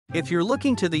If you're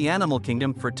looking to the animal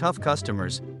kingdom for tough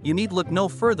customers, you need look no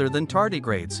further than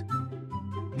tardigrades.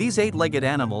 These 8-legged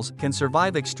animals can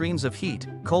survive extremes of heat,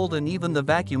 cold and even the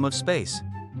vacuum of space.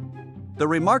 The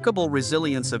remarkable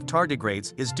resilience of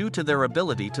tardigrades is due to their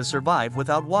ability to survive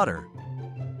without water.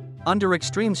 Under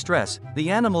extreme stress, the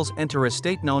animals enter a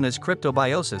state known as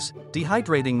cryptobiosis,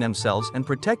 dehydrating themselves and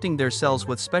protecting their cells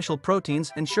with special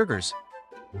proteins and sugars.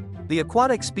 The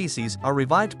aquatic species are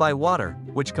revived by water,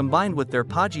 which combined with their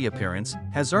podgy appearance,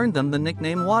 has earned them the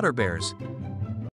nickname water bears.